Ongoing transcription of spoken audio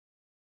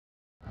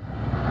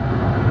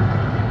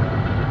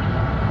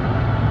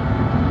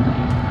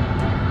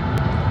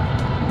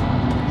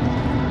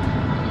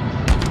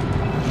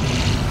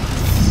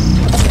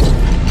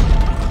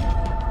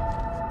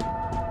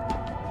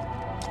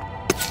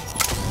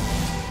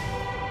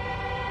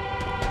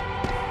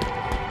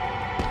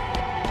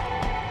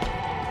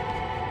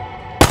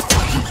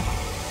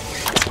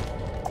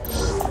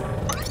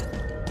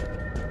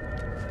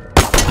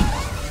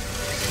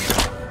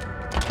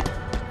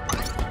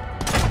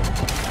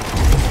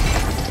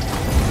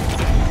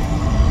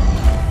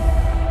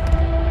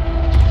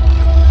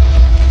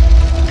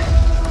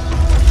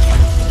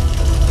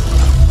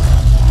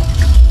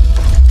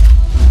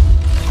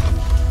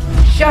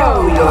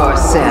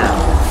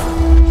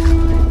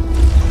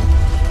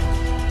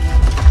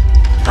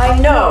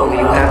know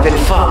you have been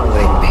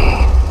following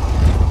me.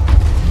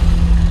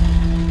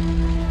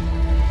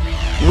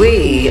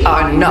 We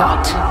are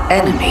not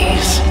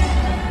enemies.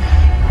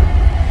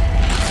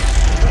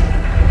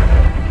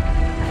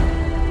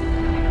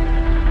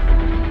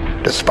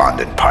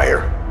 Despondent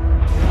pyre.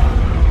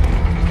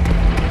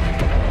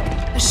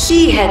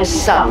 She had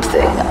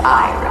something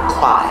I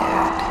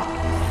required.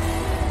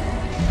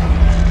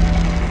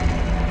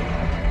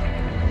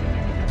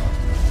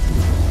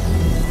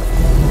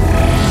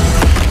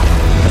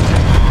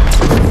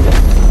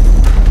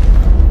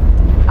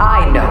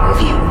 I know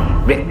of you,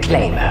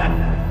 Reclaimer.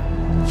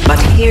 But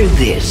hear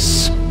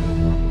this.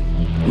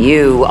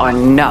 You are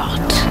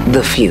not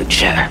the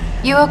future.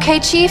 You okay,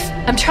 Chief?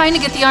 I'm trying to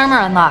get the armor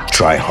unlocked.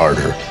 Try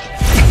harder.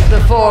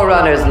 The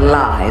Forerunner's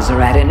lies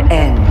are at an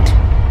end.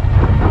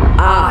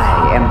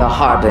 I am the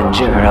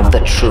harbinger of the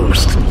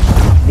truth.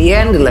 The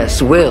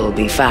Endless will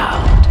be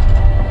found.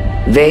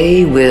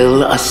 They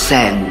will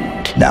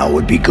ascend. Now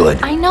would be good.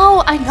 I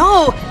know.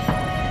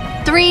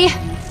 3,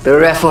 The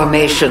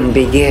Reformation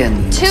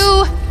begins. 2,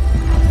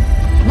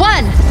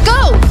 1,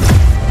 go!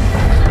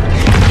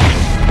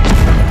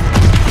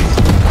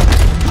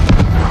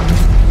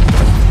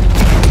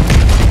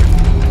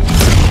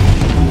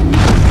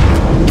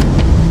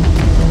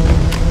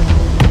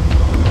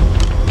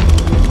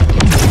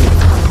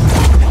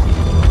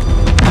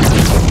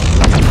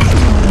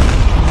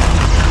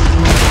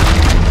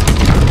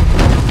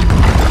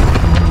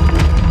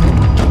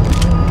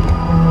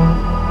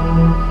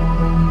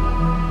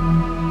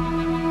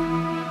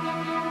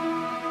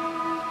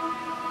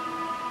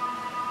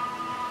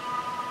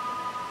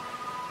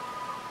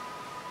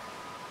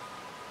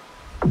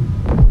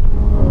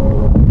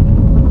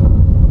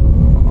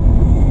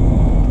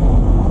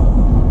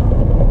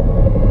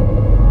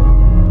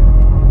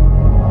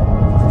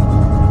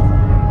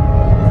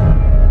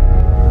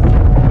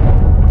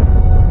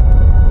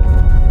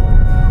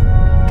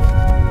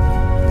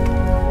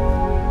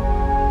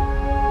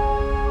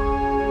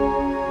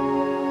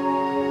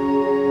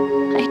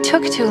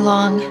 Took too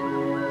long.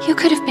 You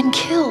could have been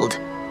killed.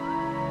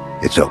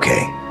 It's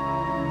okay.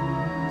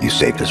 You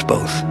saved us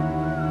both.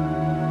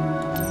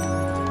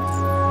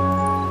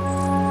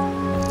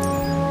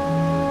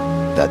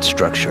 That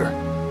structure.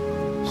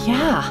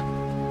 Yeah.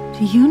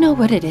 Do you know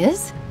what it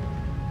is?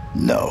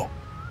 No.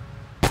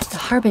 The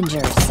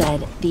Harbinger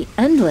said the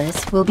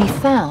Endless will be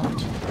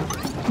found.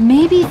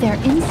 Maybe they're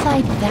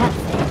inside that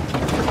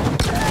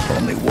thing.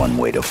 Only one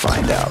way to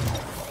find out.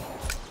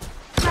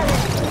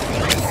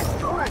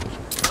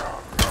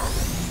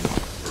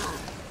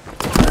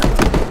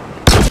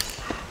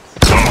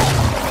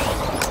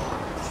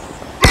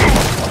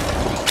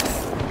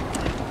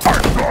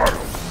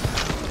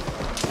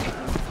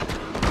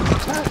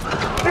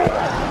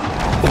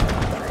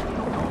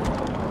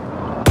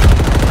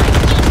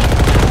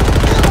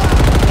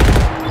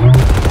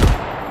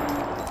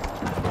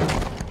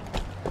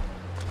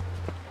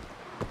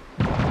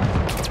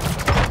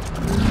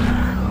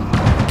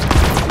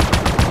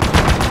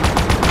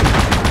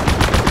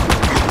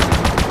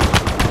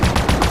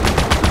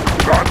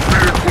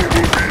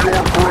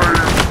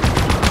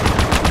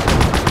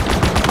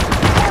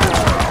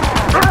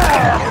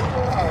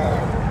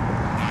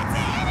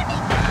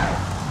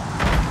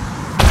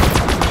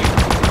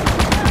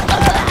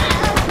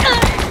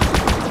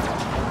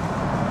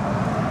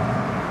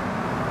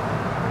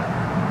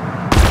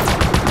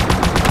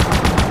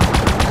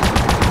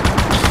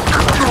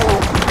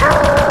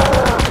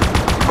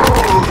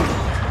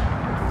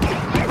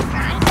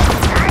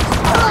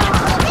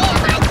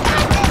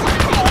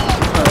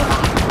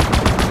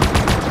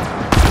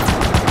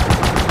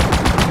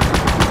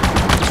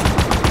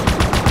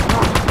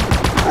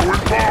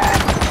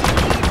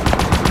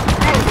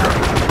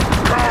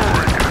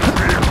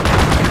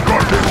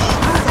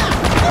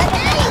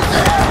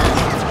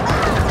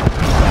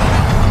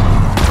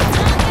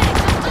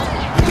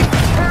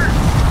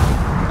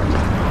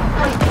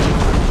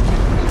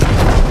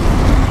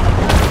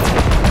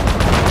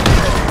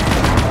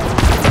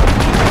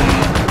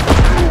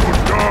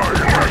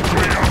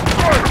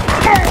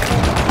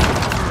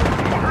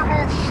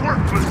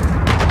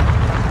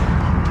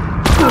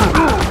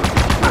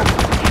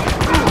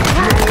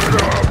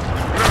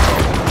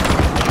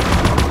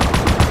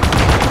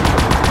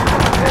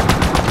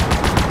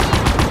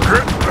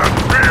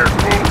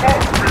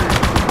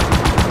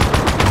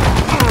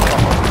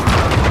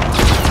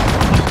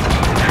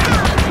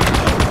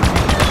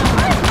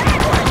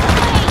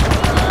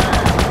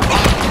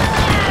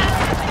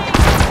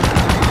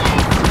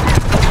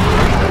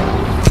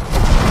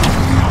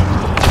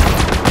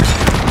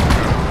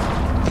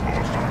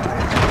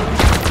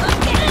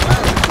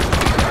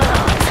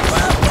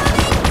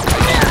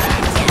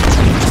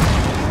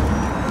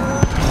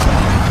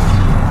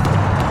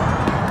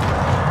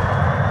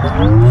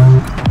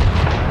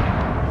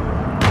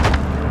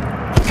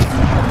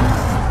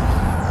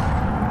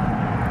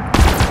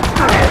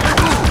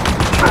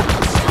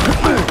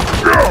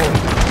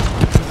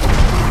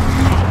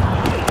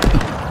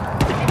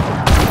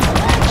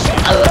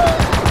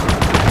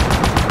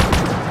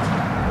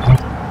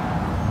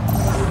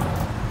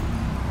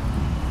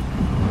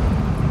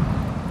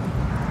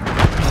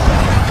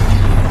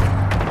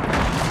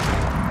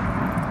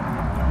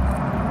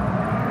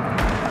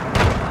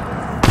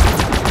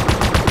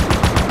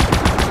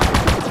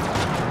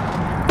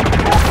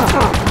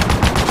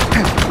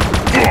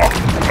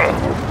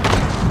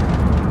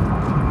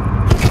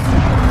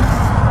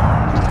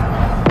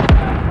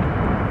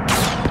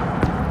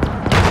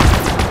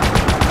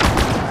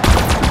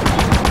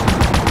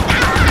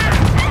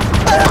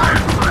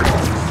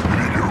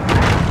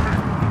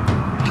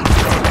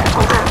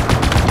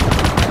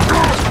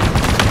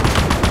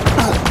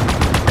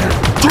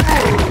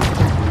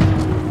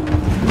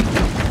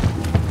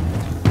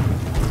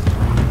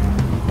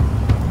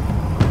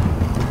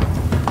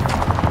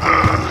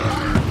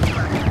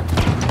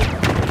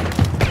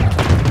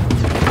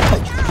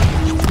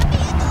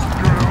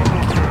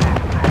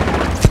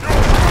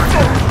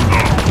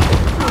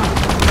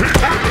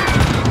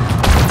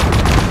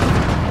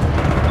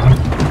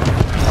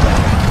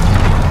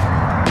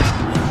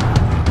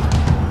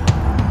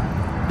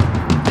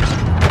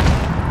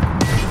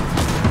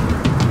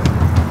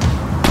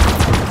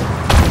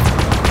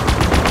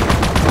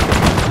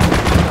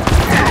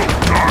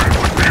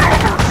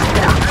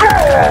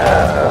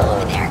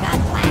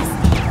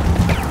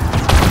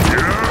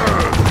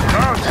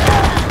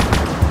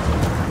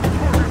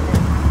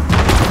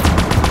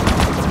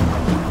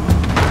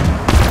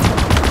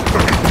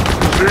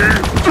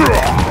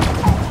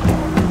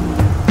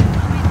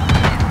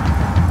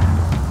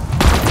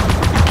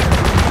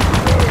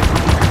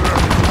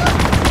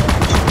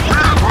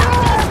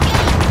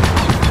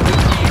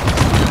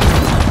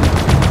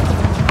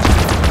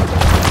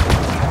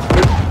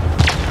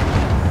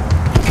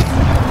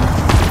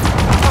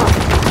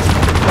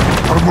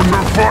 them with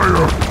their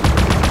fire!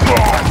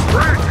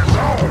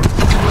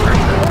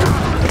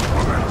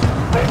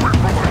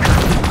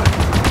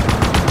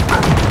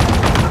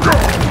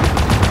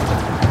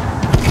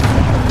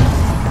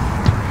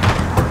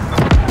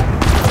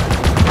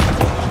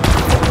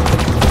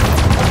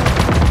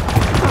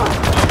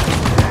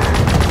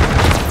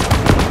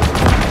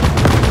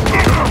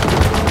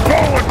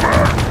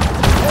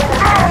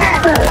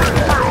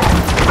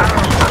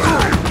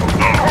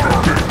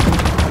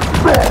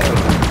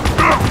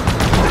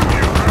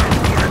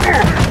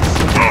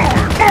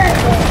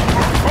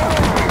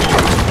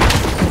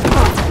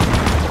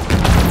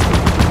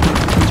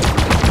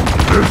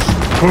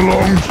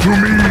 Belongs to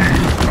me!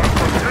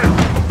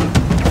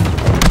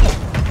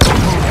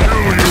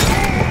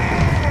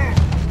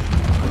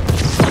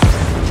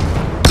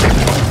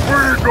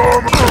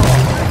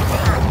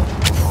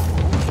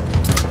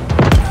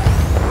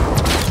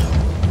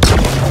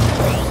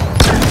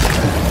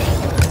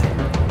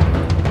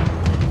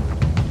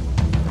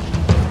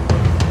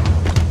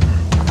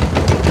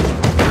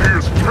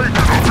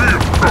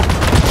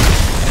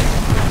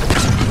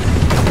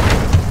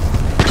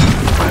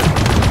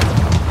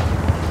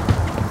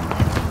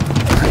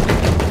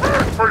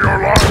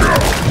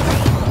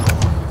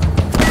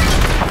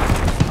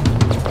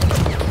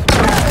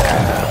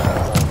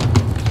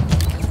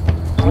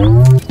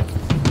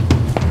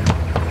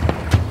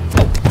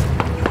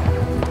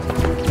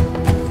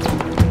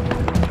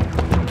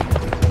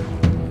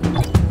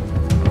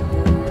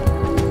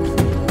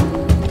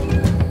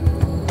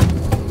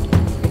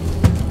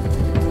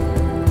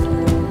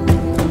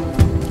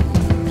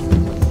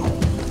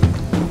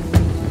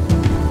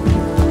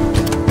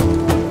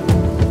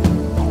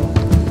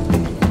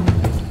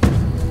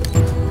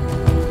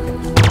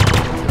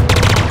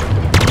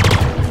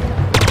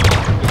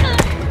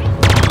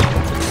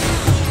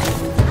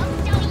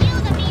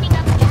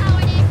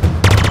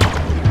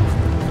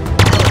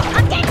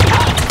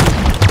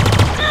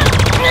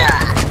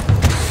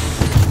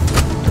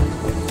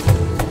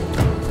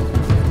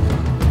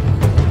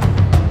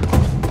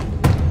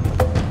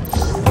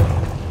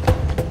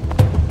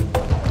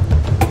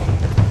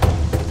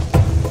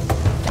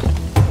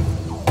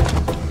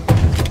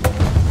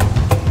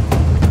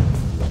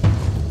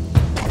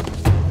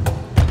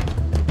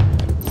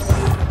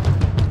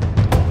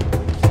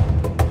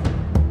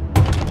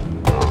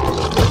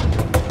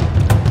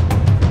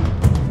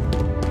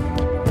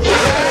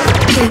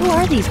 Who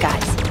are these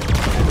guys?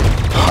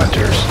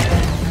 Hunters.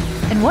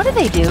 And what do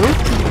they do?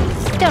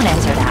 Don't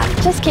answer that.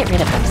 Just get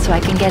rid of them so I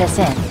can get us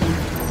in.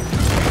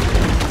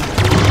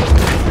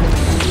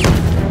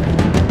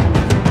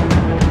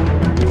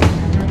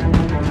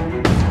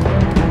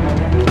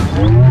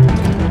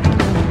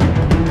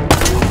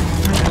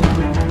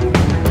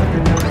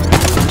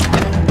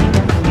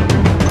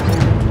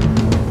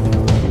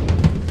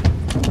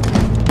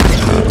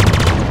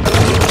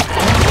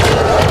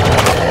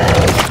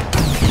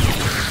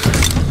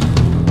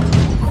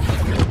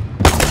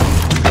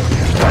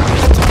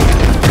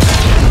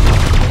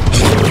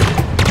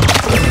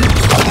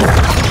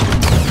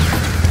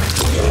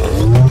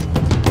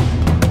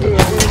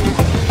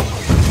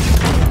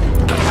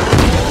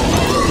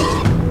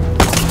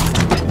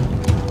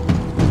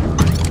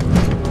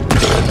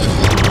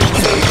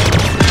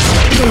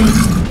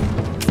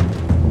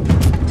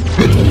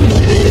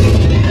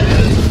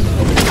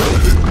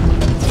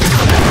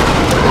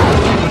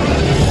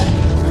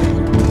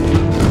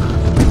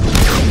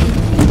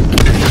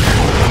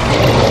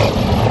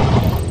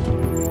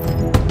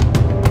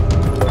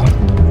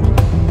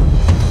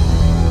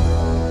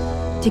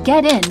 To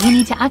get in, we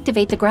need to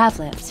activate the grav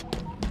lift.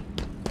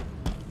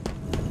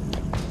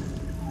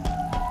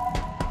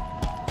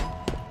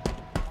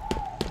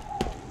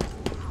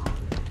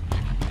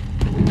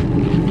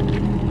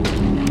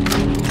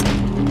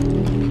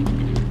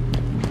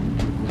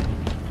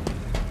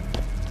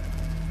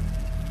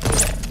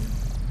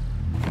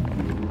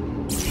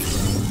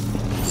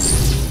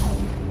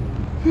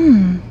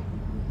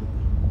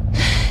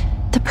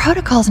 The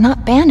protocol's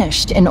not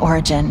banished in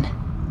Origin.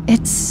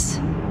 It's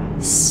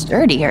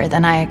sturdier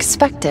than I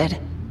expected.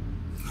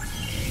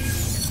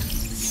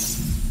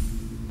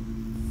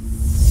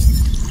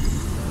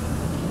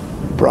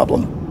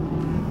 Problem?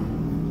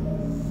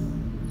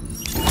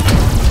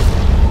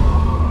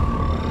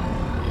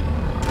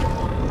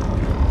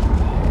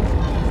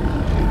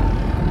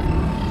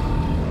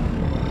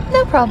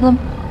 No problem.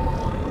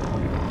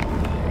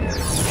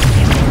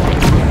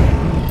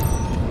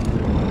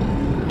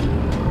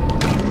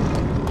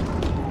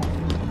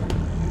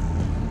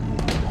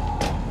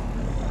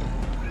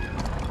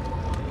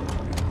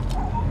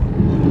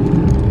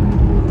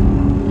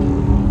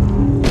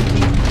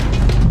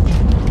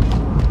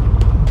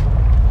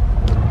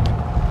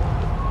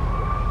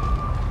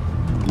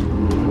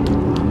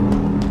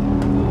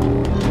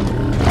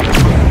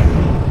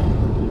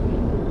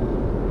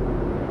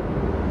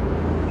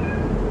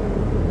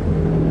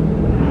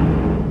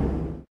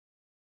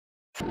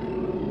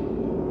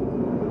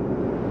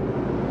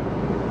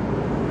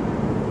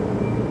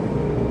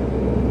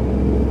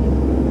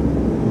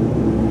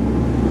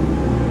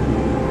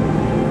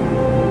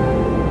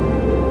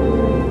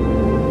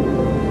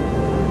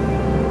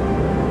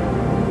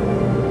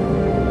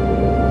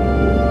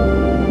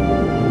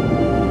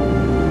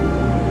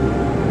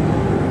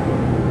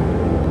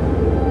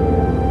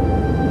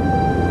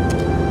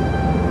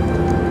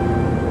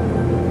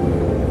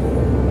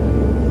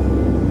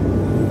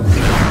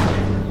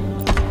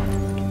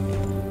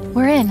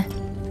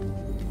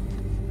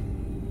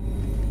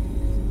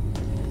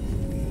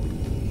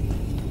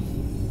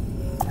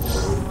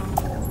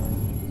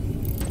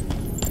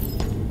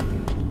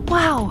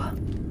 Wow.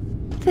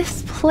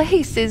 This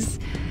place is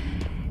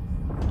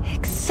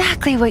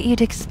exactly what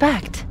you'd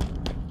expect.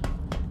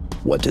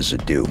 What does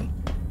it do?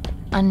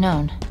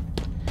 Unknown.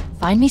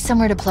 Find me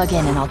somewhere to plug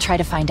in and I'll try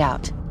to find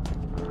out.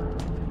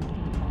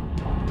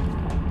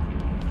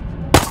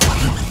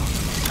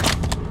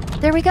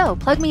 There we go.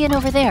 Plug me in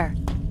over there.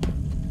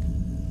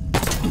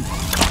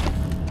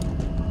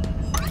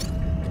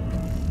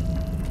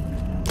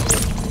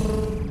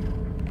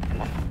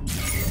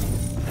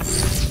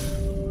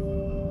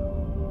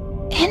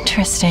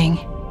 Interesting.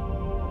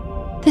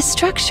 This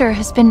structure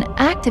has been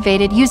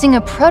activated using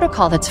a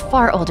protocol that's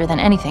far older than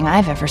anything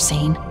I've ever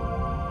seen.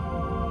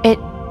 It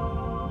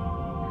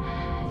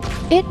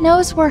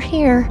knows we're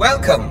here.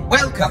 Welcome,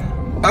 welcome.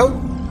 Oh,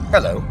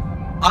 hello.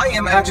 I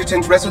am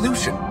Adjutant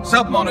Resolution,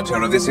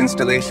 sub-monitor of this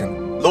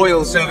installation.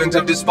 Loyal servant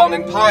of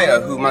Despondent Pyre,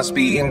 who must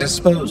be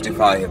indisposed if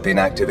I have been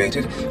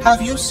activated.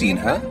 Have you seen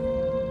her?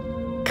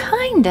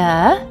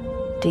 Kinda.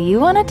 Do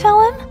you want to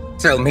tell him?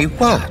 Tell me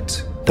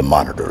what? The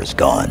monitor is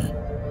gone.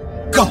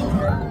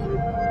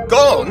 Gone?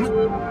 Gone?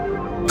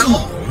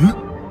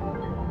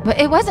 Gone? But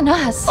it wasn't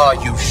us. Are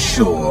you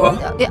sure?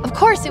 Of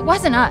course, it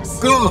wasn't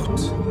us. Good.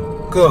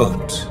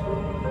 Good.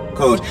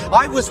 Good.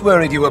 I was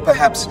worried you were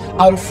perhaps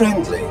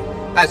unfriendly.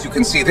 As you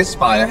can see, this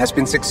Spire has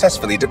been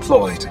successfully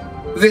deployed.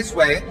 This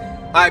way.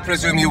 I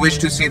presume you wish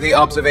to see the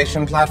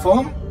observation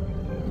platform?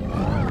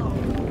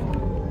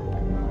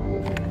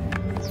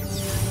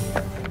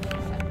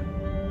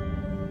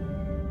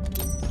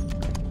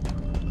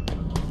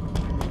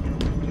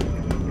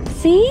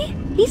 See?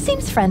 He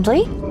seems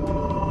friendly.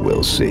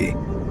 We'll see.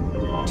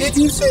 Did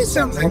you say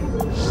something?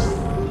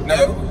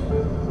 No?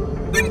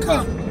 Then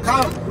come,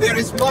 come. There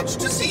is much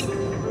to see.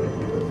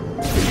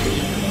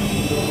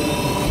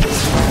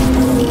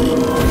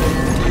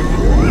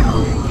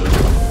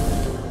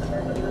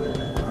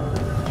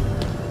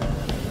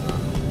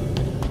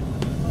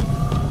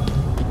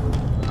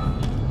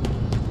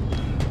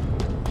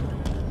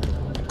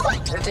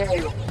 Quite a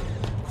day.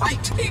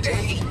 Quite a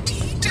day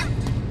indeed.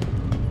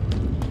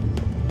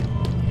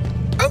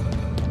 Oh,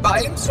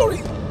 I am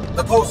sorry.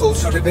 The portal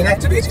should have been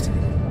activated.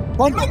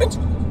 One moment.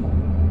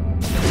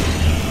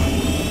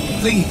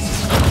 Please,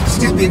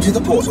 step into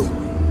the portal.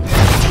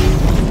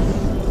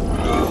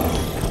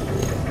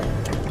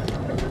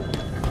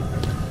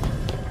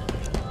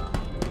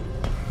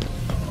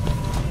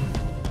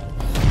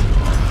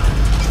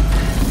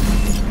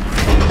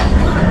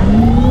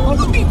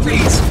 Follow me,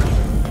 please.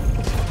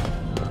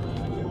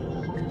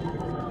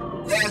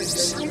 There's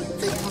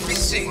something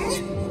missing.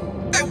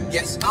 Oh,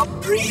 yes, a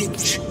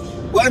bridge.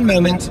 One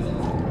moment.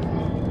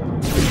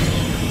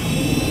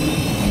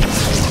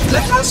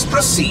 Let us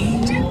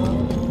proceed.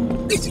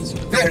 This is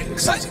very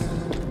exciting.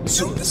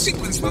 Soon the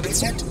sequence will be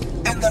set,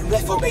 and the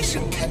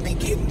reformation can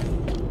begin.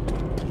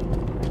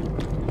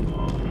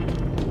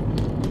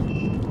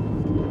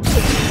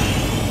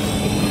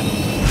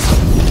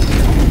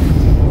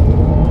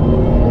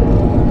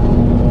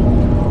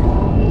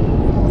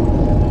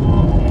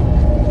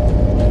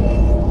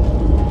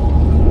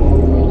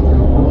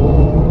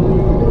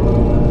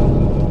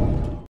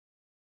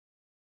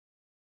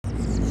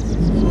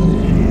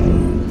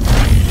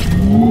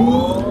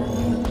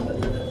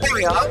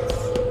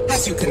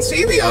 As you can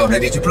see, we are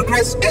ready to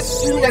progress as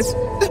soon as...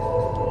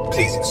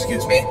 Please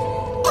excuse me.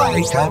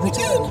 I shall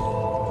return.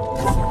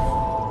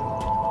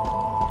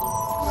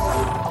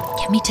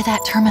 Get me to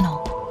that terminal.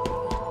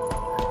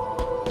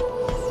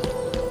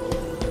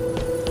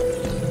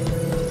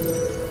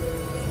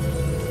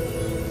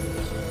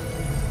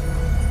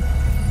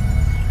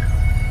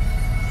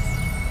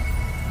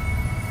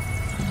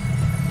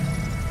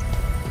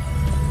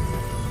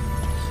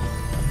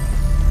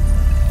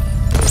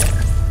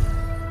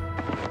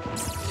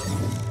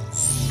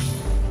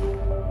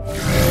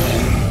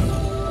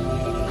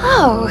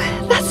 Oh,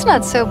 that's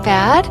not so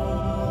bad.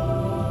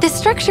 This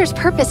structure's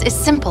purpose is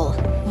simple.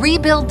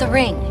 Rebuild the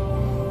ring.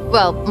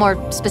 Well, more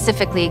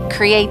specifically,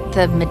 create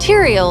the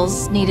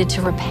materials needed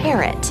to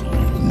repair it.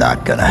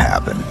 Not gonna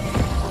happen.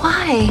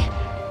 Why?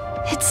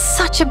 It's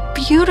such a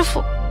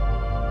beautiful...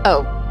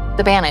 Oh,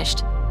 the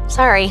Banished.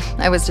 Sorry,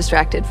 I was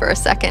distracted for a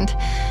second.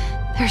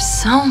 There's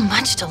so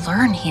much to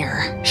learn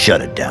here.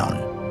 Shut it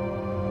down.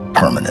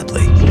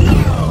 Permanently.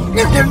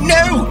 No, no,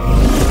 no!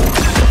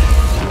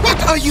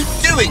 What are you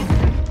doing?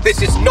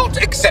 This is not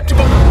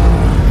acceptable.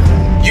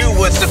 You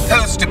were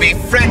supposed to be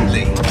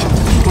friendly.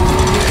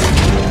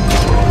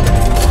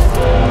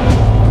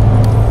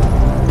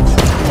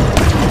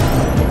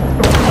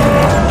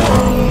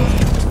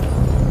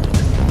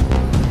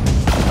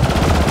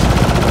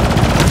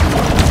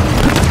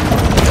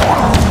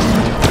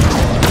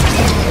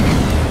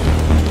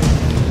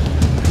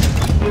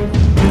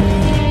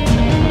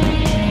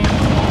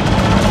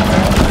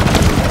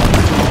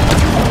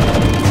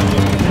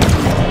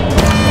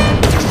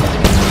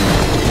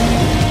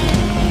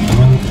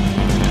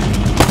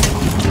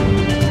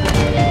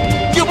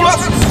 You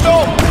mustn't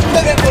stop!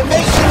 The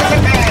reformation is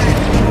at hand!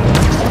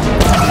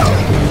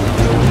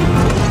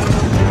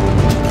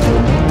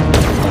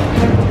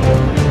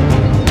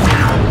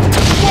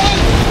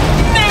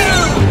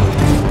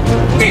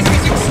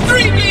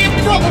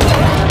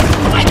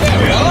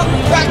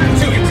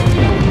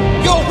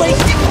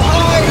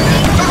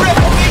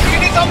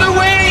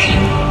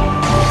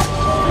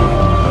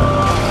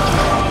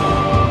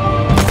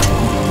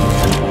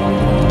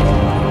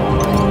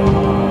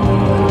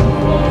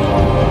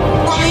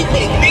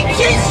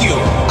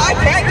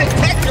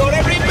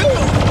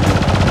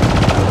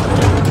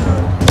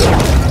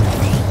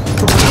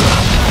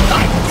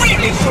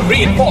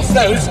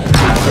 close.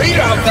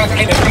 Reroute that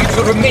energy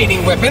to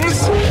remaining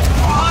weapons.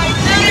 I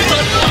very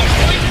much like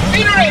to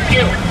incinerate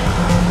you!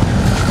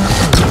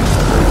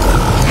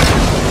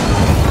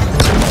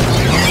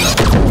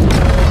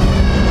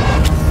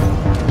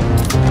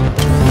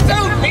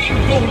 Don't be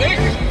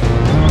foolish!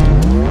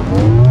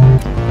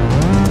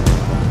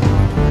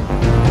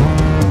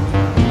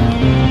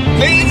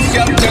 Please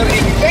shelter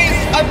in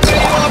place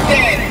until you are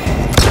dead!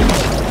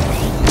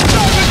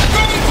 I was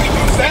going to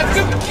use that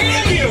to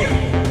kill you!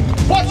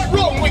 What's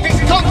wrong with this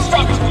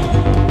construct?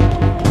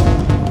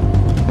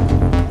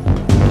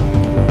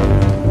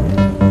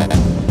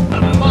 A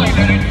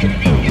minor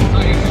inconvenience, I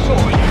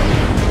assure you.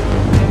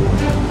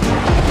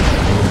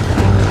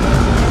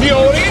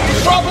 You're in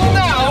trouble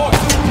now!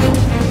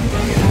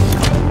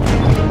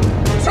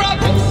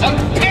 Troublesome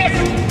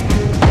pest!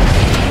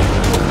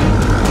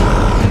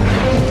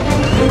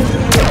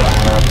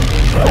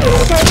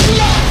 So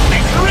long,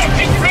 this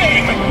wretched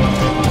ring!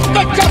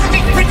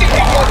 Adjusting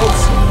predictive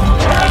models!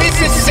 This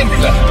is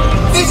simpler.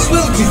 This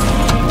will do.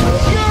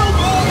 No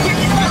more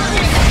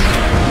discussion!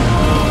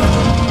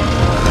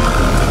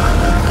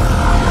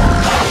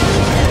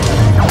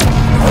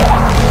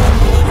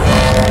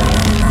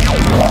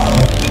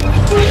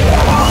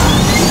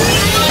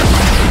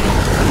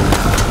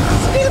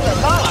 Still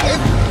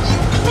alive?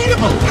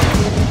 Incredible!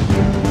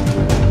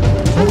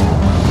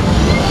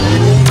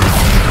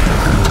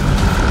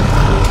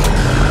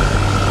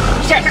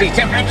 Chassis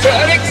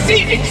temperature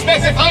exceeding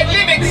specified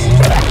limits!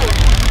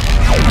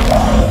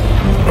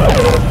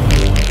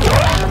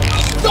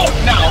 Stop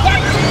now!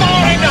 That's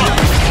far enough!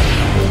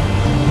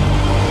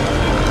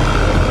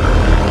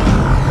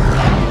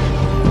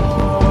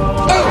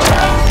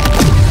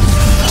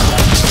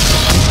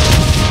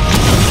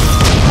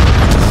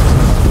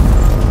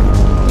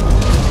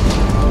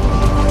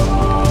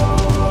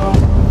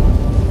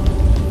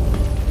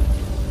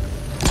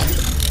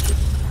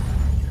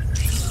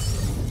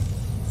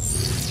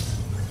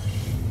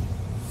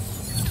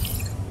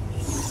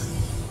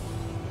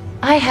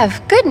 I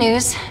have good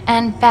news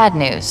and bad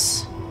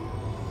news.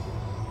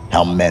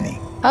 How many?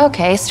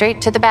 Okay,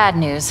 straight to the bad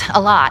news.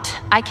 A lot.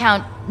 I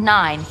count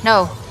 9,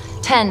 no,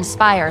 10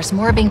 Spires,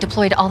 more being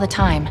deployed all the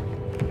time.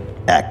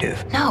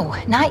 Active. No,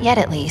 not yet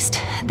at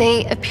least.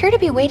 They appear to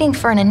be waiting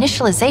for an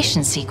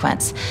initialization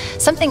sequence.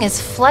 Something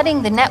is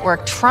flooding the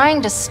network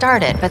trying to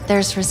start it, but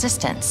there's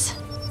resistance.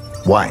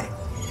 Why?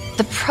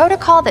 The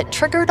protocol that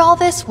triggered all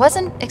this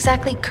wasn't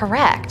exactly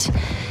correct.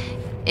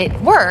 It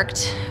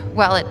worked.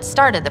 Well, it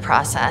started the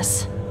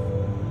process.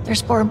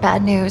 There's more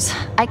bad news.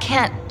 I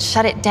can't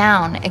shut it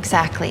down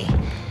exactly.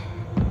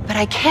 But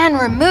I can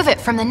remove it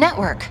from the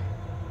network.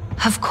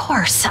 Of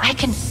course, I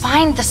can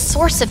find the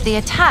source of the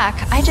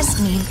attack. I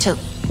just need to...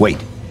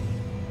 Wait.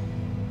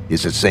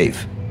 Is it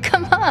safe?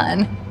 Come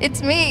on,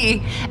 it's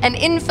me. An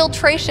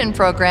infiltration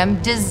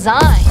program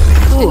designed...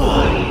 Who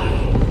are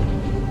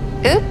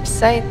you?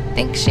 Oops, I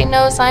think she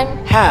knows I'm...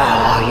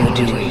 How are you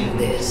doing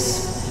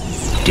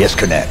this?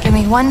 Disconnect. Give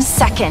me 1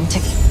 second to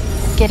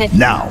get it...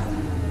 Now.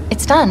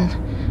 It's done.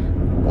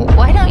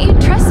 Why don't you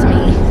trust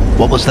me?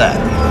 What was that?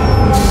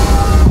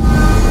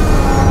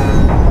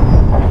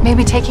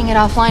 Maybe taking it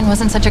offline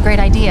wasn't such a great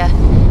idea.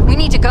 We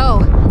need to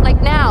go.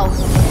 Like now.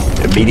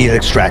 Immediate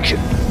extraction.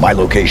 My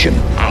location.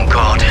 Oh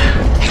god.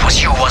 It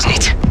was you, wasn't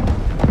it?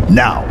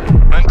 Now.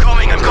 I'm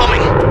coming, I'm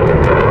coming!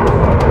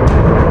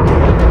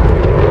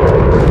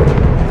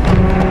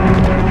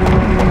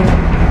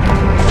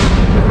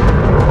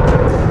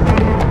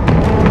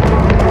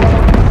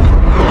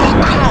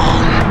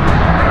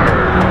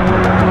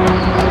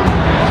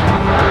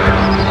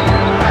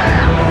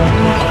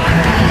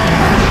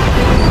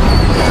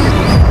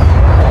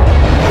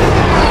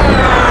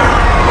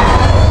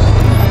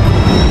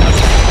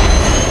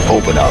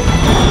 Open up.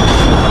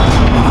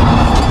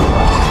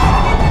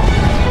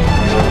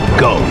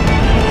 Go.